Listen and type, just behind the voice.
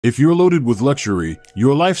If you're loaded with luxury,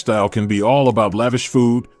 your lifestyle can be all about lavish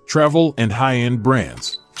food, travel, and high-end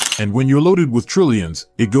brands. And when you're loaded with trillions,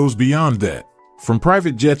 it goes beyond that. From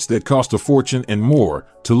private jets that cost a fortune and more,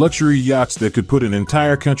 to luxury yachts that could put an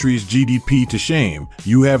entire country's GDP to shame,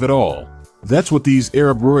 you have it all. That's what these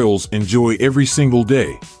Arab royals enjoy every single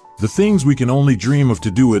day. The things we can only dream of to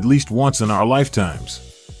do at least once in our lifetimes.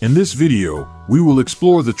 In this video, we will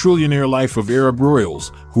explore the trillionaire life of Arab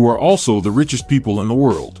royals, who are also the richest people in the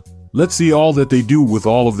world. Let's see all that they do with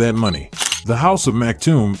all of that money. The House of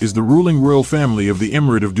Maktoum is the ruling royal family of the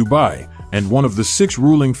Emirate of Dubai, and one of the 6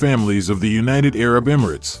 ruling families of the United Arab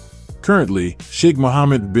Emirates. Currently, Sheikh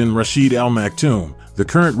Mohammed bin Rashid Al Maktoum, the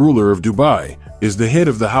current ruler of Dubai, is the head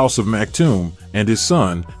of the House of Maktoum, and his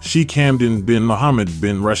son, Sheikh Hamdan bin Mohammed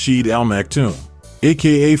bin Rashid Al Maktoum,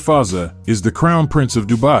 aka Fazza, is the Crown Prince of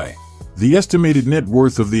Dubai. The estimated net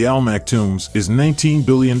worth of the Al Maktoums is $19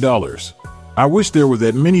 billion. I wish there were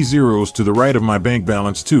that many zeros to the right of my bank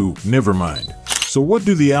balance too, never mind. So what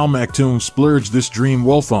do the Al Maktoum splurge this dream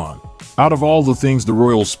wealth on? Out of all the things the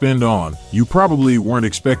royals spend on, you probably weren't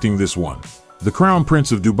expecting this one. The Crown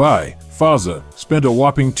Prince of Dubai, Fazza, spent a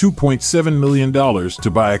whopping $2.7 million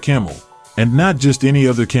to buy a camel. And not just any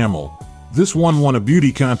other camel. This one won a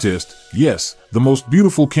beauty contest. Yes, the most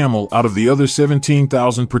beautiful camel out of the other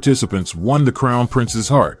 17,000 participants won the Crown Prince's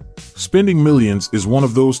heart. Spending millions is one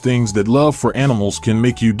of those things that love for animals can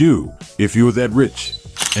make you do, if you're that rich.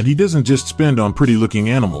 And he doesn't just spend on pretty-looking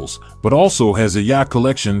animals, but also has a yacht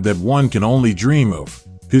collection that one can only dream of.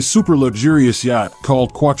 His super luxurious yacht,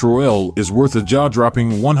 called Quattro L, is worth a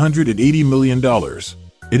jaw-dropping $180 million.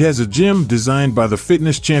 It has a gym designed by the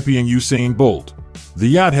fitness champion Usain Bolt. The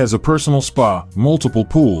yacht has a personal spa, multiple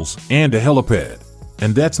pools, and a helipad.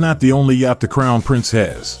 And that's not the only yacht the Crown Prince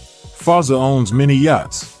has. Fazza owns many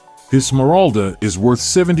yachts. His Smeralda is worth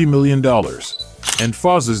 $70 million. And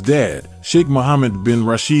Fazza's dad, Sheikh Mohammed bin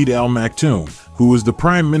Rashid Al Maktoum, who is the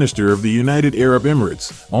Prime Minister of the United Arab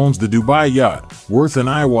Emirates, owns the Dubai yacht, worth an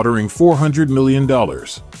eye-watering $400 million.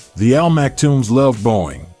 The Al Maktoums love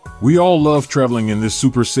Boeing. We all love traveling in this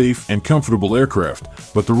super safe and comfortable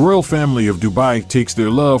aircraft, but the royal family of Dubai takes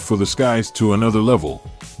their love for the skies to another level.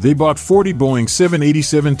 They bought 40 Boeing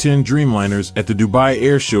 787-10 Dreamliners at the Dubai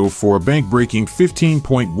Air Show for a bank-breaking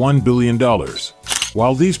 $15.1 billion.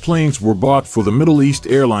 While these planes were bought for the Middle East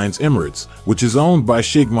Airlines Emirates, which is owned by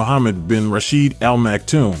Sheikh Mohammed bin Rashid Al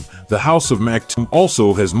Maktoum, the House of Maktoum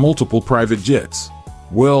also has multiple private jets.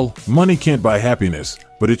 Well, money can't buy happiness,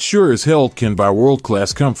 but it sure as hell can buy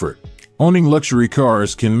world-class comfort. Owning luxury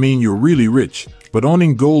cars can mean you're really rich, but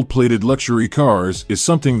owning gold-plated luxury cars is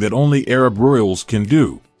something that only Arab royals can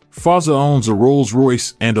do. Fazza owns a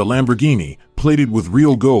Rolls-Royce and a Lamborghini, plated with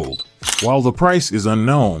real gold. While the price is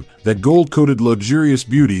unknown, that gold-coated luxurious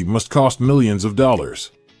beauty must cost millions of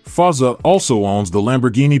dollars. Fazza also owns the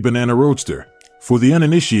Lamborghini Banana Roadster. For the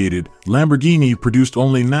uninitiated, Lamborghini produced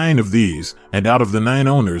only 9 of these, and out of the 9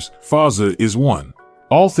 owners, Fazza is one.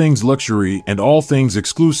 All things luxury and all things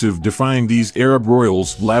exclusive define these Arab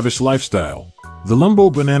royals' lavish lifestyle. The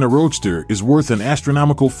Lambo Banana Roadster is worth an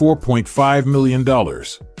astronomical $4.5 million.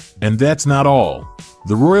 And that's not all.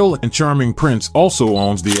 The royal and charming prince also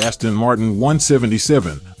owns the Aston Martin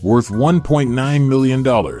 177, worth $1.9 million.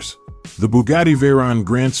 The Bugatti Veyron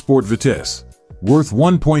Grand Sport Vitesse, worth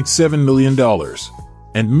 $1.7 million.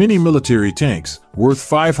 And many military tanks, worth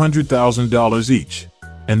 $500,000 each.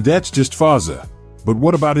 And that's just Fazza. But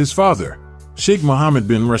what about his father? Sheikh Mohammed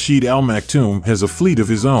bin Rashid Al Maktoum has a fleet of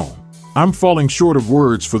his own. I'm falling short of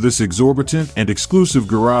words for this exorbitant and exclusive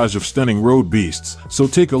garage of stunning road beasts, so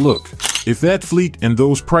take a look. If that fleet and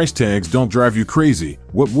those price tags don't drive you crazy,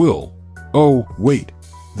 what will? Oh, wait.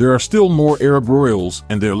 There are still more Arab royals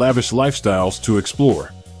and their lavish lifestyles to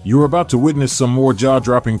explore. You're about to witness some more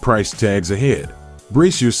jaw-dropping price tags ahead.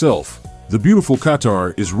 Brace yourself. The beautiful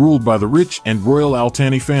Qatar is ruled by the rich and royal Al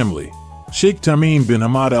Thani family. Sheikh Tamim bin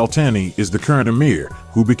Hamad Al Thani is the current Emir,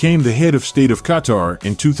 who became the head of state of Qatar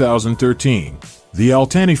in 2013. The Al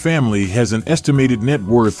Thani family has an estimated net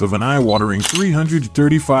worth of an eye-watering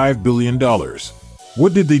 $335 billion.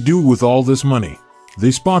 What did they do with all this money?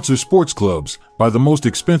 They sponsor sports clubs, buy the most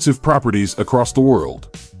expensive properties across the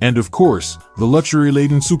world, and of course, the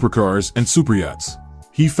luxury-laden supercars and superyachts.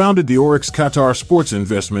 He founded the Oryx Qatar Sports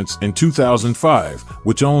Investments in 2005,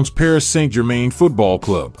 which owns Paris Saint-Germain Football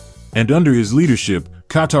Club. And under his leadership,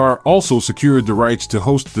 Qatar also secured the rights to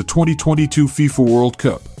host the 2022 FIFA World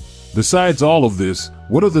Cup. Besides all of this,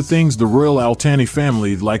 what are the things the royal Al Thani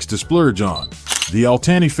family likes to splurge on? The Al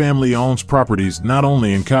Thani family owns properties not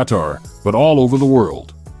only in Qatar, but all over the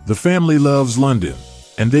world. The family loves London,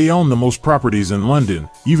 and they own the most properties in London,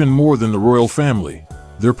 even more than the royal family.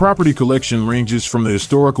 Their property collection ranges from the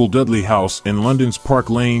historical Dudley House in London's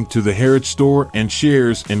Park Lane to the Harrods Store and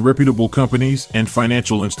shares in reputable companies and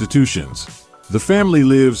financial institutions. The family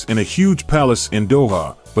lives in a huge palace in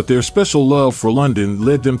Doha, but their special love for London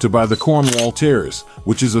led them to buy the Cornwall Terrace,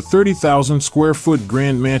 which is a 30,000 square foot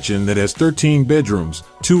grand mansion that has 13 bedrooms,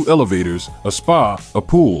 2 elevators, a spa, a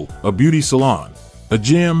pool, a beauty salon, a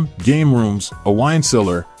gym, game rooms, a wine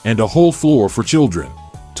cellar, and a whole floor for children.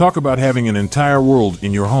 Talk about having an entire world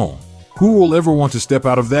in your home. Who will ever want to step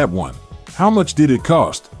out of that one? How much did it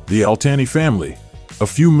cost, the Al-Thani family? A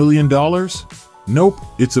few $1,000,000? Nope,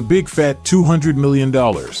 it's a big fat $200 million.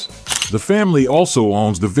 The family also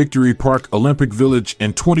owns the Victory Park Olympic Village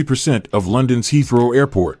and 20% of London's Heathrow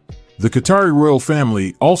Airport. The Qatari royal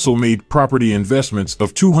family also made property investments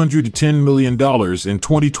of $210 million in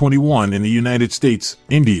 2021 in the United States,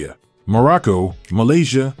 India, Morocco,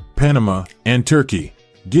 Malaysia, Panama, and Turkey.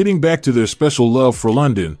 Getting back to their special love for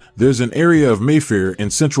London, there's an area of Mayfair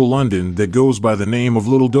in central London that goes by the name of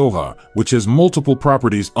Little Doha, which has multiple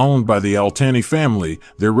properties owned by the Al-Thani family,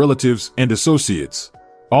 their relatives, and associates.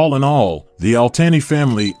 All in all, the Al-Thani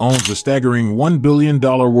family owns a staggering $1 billion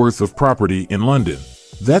worth of property in London.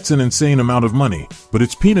 That's an insane amount of money, but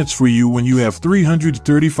it's peanuts for you when you have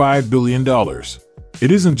 $335 billion.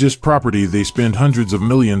 It isn't just property they spend hundreds of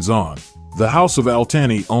millions on. The House of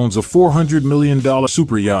Al-Thani owns a $400 million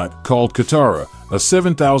super yacht called Katara, a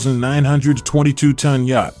 7,922-ton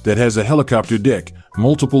yacht that has a helicopter deck,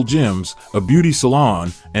 multiple gyms, a beauty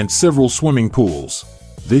salon, and several swimming pools.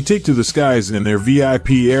 They take to the skies in their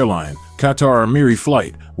VIP airline, Qatar Emir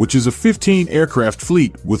flight, which is a 15-aircraft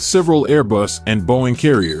fleet with several Airbus and Boeing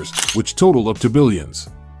carriers, which total up to billions.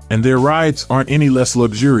 And their rides aren't any less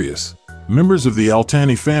luxurious. Members of the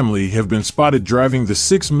Al-Thani family have been spotted driving the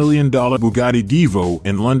 $6 million Bugatti Divo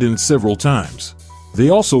in London several times. They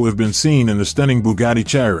also have been seen in the stunning Bugatti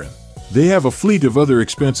Chiron. They have a fleet of other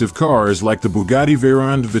expensive cars like the Bugatti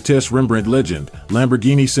Veyron Vitesse Rembrandt Legend,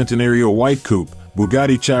 Lamborghini Centenario White Coupe,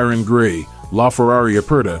 Bugatti Chiron Grey, LaFerrari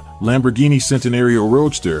Aperta, Lamborghini Centenario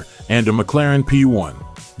Roadster, and a McLaren P1.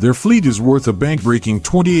 Their fleet is worth a bank-breaking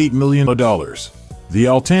 $28 million. The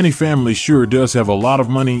Al-Thani family sure does have a lot of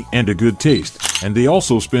money and a good taste, and they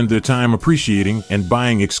also spend their time appreciating and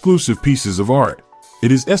buying exclusive pieces of art. It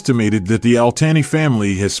is estimated that the Al-Thani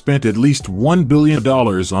family has spent at least $1 billion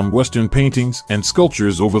on Western paintings and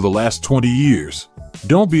sculptures over the last 20 years.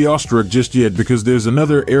 Don't be awestruck just yet, because there's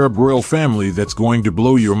another Arab royal family that's going to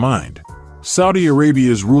blow your mind. Saudi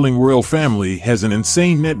Arabia's ruling royal family has an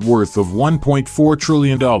insane net worth of $1.4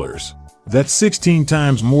 trillion. That's 16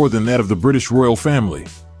 times more than that of the British royal family.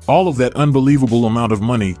 All of that unbelievable amount of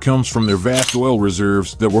money comes from their vast oil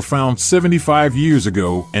reserves that were found 75 years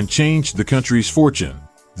ago and changed the country's fortune.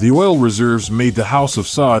 The oil reserves made the House of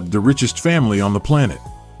Saud the richest family on the planet.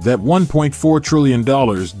 That $1.4 trillion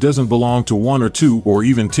doesn't belong to 1 or 2 or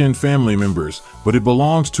even 10 family members, but it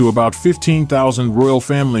belongs to about 15,000 royal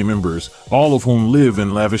family members, all of whom live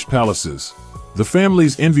in lavish palaces. The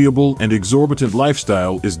family's enviable and exorbitant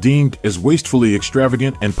lifestyle is deemed as wastefully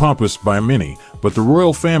extravagant and pompous by many, but the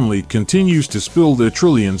royal family continues to spill their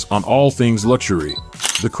trillions on all things luxury.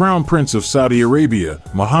 The Crown Prince of Saudi Arabia,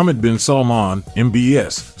 Mohammed bin Salman,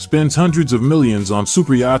 MBS, spends hundreds of millions on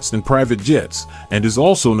super yachts and private jets, and is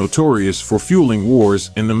also notorious for fueling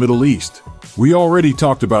wars in the Middle East. We already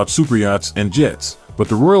talked about super yachts and jets, but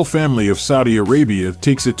the royal family of Saudi Arabia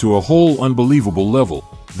takes it to a whole unbelievable level.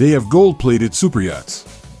 They have gold-plated super yachts.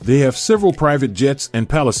 They have several private jets and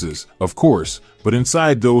palaces, of course, but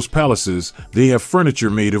inside those palaces, they have furniture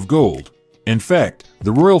made of gold. In fact,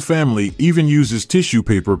 the royal family even uses tissue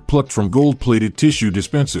paper plucked from gold-plated tissue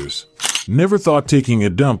dispensers. Never thought taking a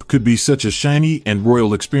dump could be such a shiny and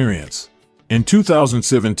royal experience. In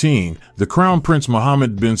 2017, the Crown Prince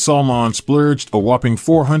Mohammed bin Salman splurged a whopping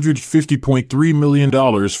 $450.3 million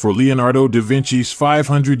for Leonardo da Vinci's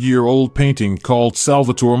 500-year-old painting called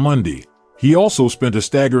Salvator Mundi. He also spent a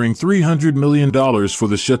staggering $300 million for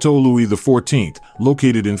the Chateau Louis XIV,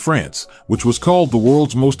 located in France, which was called the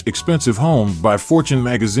world's most expensive home by Fortune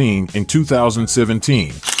magazine in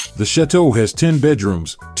 2017. The chateau has 10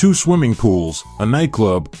 bedrooms, 2 swimming pools, a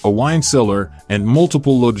nightclub, a wine cellar, and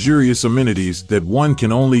multiple luxurious amenities that one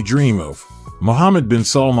can only dream of. Mohammed bin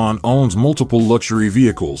Salman owns multiple luxury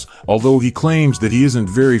vehicles, although he claims that he isn't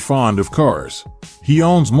very fond of cars. He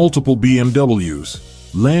owns multiple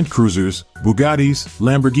BMWs, Land Cruisers, Bugattis,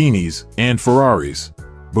 Lamborghinis, and Ferraris.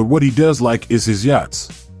 But what he does like is his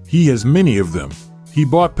yachts. He has many of them. He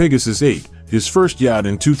bought Pegasus 8, his first yacht,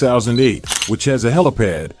 in 2008, which has a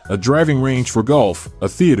helipad, a driving range for golf, a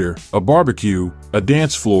theater, a barbecue, a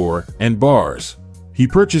dance floor, and bars. He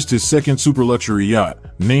purchased his second super luxury yacht,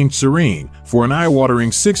 named Serene, for an eye-watering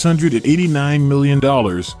 $689 million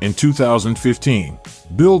in 2015.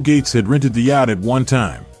 Bill Gates had rented the yacht at one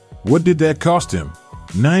time. What did that cost him?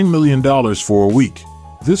 $9 million for a week.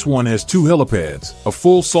 This one has 2 helipads, a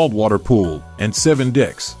full saltwater pool, and 7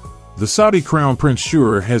 decks. The Saudi Crown Prince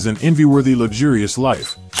sure has an envy-worthy luxurious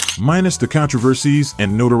life, minus the controversies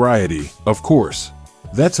and notoriety, of course.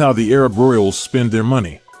 That's how the Arab royals spend their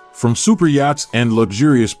money. From super yachts and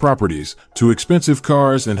luxurious properties to expensive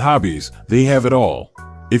cars and hobbies, they have it all.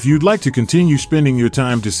 If you'd like to continue spending your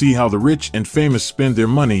time to see how the rich and famous spend their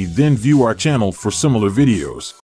money, then view our channel for similar videos.